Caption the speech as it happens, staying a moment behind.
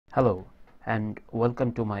Hello and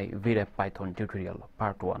welcome to my VREP Python tutorial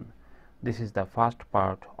part 1. This is the first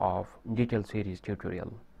part of detailed series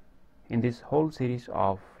tutorial. In this whole series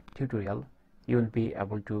of tutorial, you will be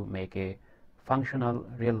able to make a functional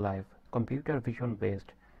real-life computer vision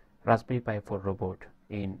based Raspberry Pi 4 robot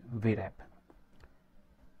in VREP.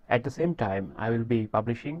 At the same time, I will be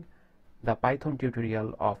publishing the Python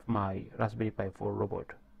tutorial of my Raspberry Pi 4 robot.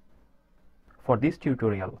 For this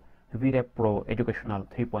tutorial, VREP Pro Educational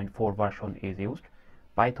 3.4 version is used.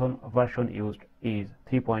 Python version used is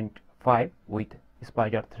 3.5 with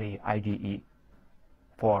Spider 3 IDE.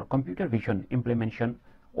 For computer vision implementation,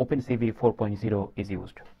 OpenCV 4.0 is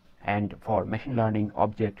used. And for machine learning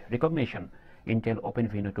object recognition, Intel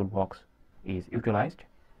OpenVINO toolbox is utilized.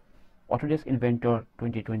 Autodesk Inventor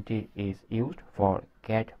 2020 is used for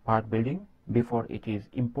CAD part building before it is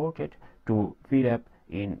imported to VREP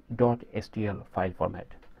in .stl file format.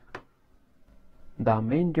 The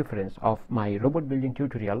main difference of my robot building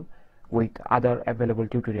tutorial with other available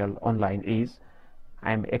tutorial online is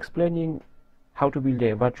I am explaining how to build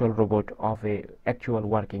a virtual robot of a actual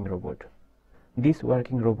working robot. This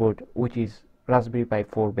working robot, which is Raspberry Pi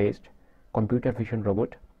 4 based computer vision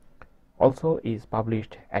robot, also is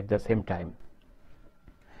published at the same time.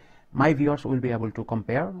 My viewers will be able to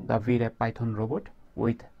compare the VREP Python robot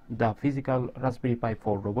with the physical Raspberry Pi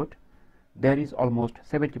 4 robot. There is almost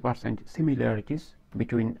 70% similarities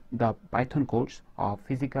between the Python codes of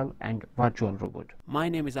physical and virtual robot. My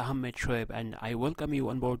name is Ahmed Shoaib and I welcome you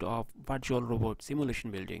on board of Virtual Robot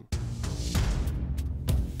Simulation Building.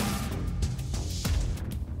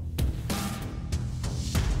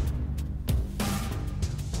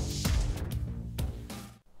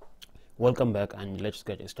 Welcome back and let's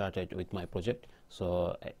get started with my project.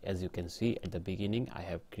 So as you can see at the beginning, I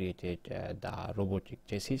have created the robotic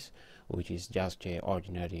chassis, which is just a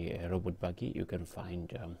ordinary robot buggy you can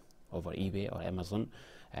find over eBay or Amazon,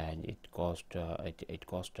 and it cost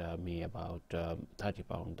me about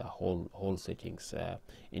 £30. The whole settings,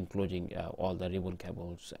 including all the ribbon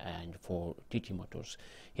cables and 4 TT motors.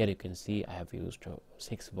 Here you can see I have used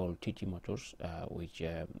 6-volt TT motors, which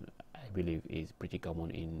I believe is pretty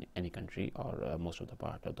common in any country or most of the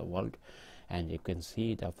part of the world. And you can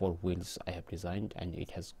see the 4 wheels I have designed, and it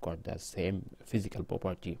has got the same physical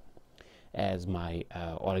property as my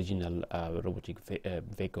original robotic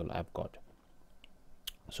vehicle I've got.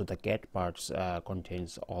 So the CAD parts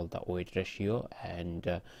contains all the weight ratio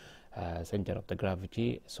and center of the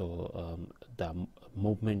gravity. So the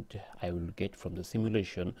movement I will get from the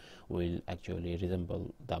simulation will actually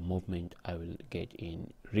resemble the movement I will get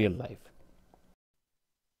in real life.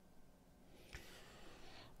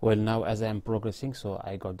 Well, now as I am progressing, so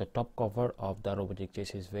I got the top cover of the robotic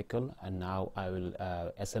chassis vehicle, and now I will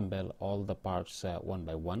assemble all the parts one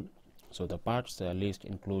by one. So the parts list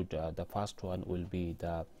include the first one will be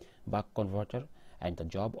the buck converter, and the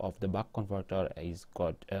job of the buck converter is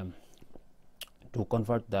got to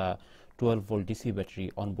convert the 12-volt DC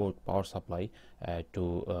battery onboard power supply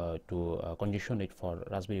to condition it for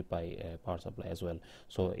Raspberry Pi power supply as well.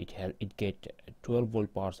 So it get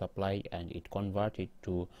 12-volt power supply and it convert it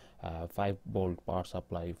to 5-volt power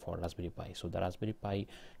supply for Raspberry Pi. So the Raspberry Pi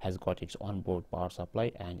has got its onboard power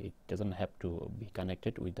supply and it doesn't have to be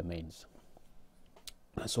connected with the mains.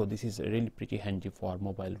 So this is really pretty handy for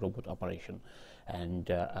mobile robot operation. And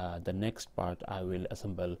the next part I will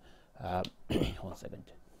assemble. One second.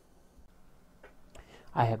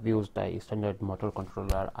 I have used a standard motor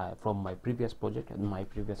controller from my previous project, and my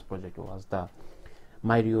previous project was the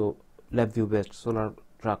Mario LabVIEW based solar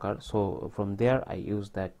tracker. So from there I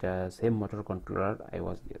used that same motor controller I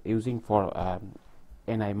was using for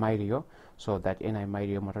NI Mario. So that NI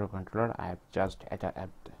Mario motor controller I have just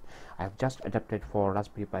adapted for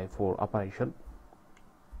Raspberry Pi 4 operation.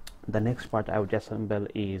 The next part I would assemble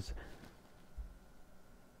is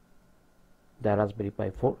the Raspberry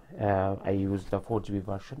Pi 4. I use the 4GB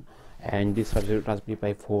version, and this Raspberry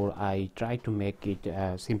Pi 4 I try to make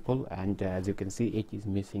it simple, and as you can see it is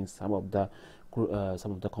missing some of the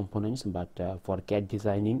components, but for CAD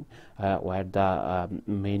designing where the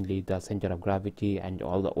mainly the center of gravity and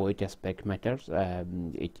all the weight aspect matters,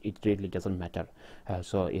 it really doesn't matter.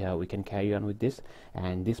 So yeah, we can carry on with this.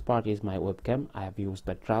 And this part is my webcam. I have used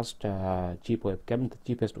the Trust cheap webcam, the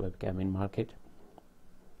cheapest webcam in market.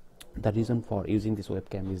 The reason for using this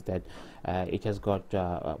webcam is that it has got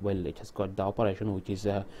it has got the operation which is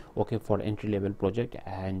okay for entry-level project,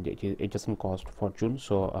 and it doesn't cost fortune.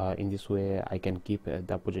 So in this way I can keep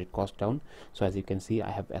the project cost down. So as you can see,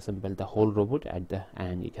 I have assembled the whole robot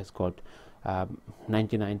and it has got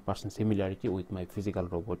 99% similarity with my physical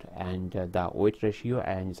robot, and the weight ratio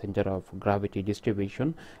and center of gravity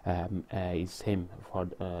distribution is same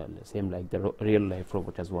like the real life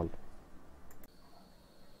robot as well.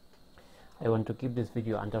 I want to keep this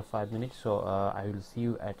video under 5 minutes, so I will see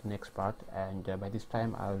you at next part, and by this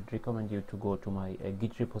time I would recommend you to go to my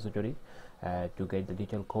Git repository to get the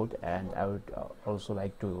detailed code, and I would also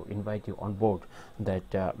like to invite you on board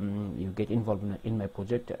that you get involved in my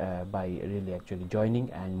project by really actually joining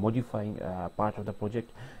and modifying part of the project,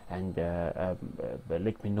 and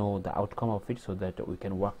let me know the outcome of it so that we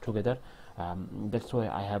can work together. That's why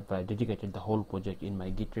I have dedicated the whole project in my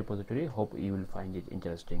Git repository. Hope you will find it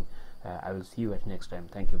interesting. I will see you at next time.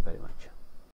 Thank you very much.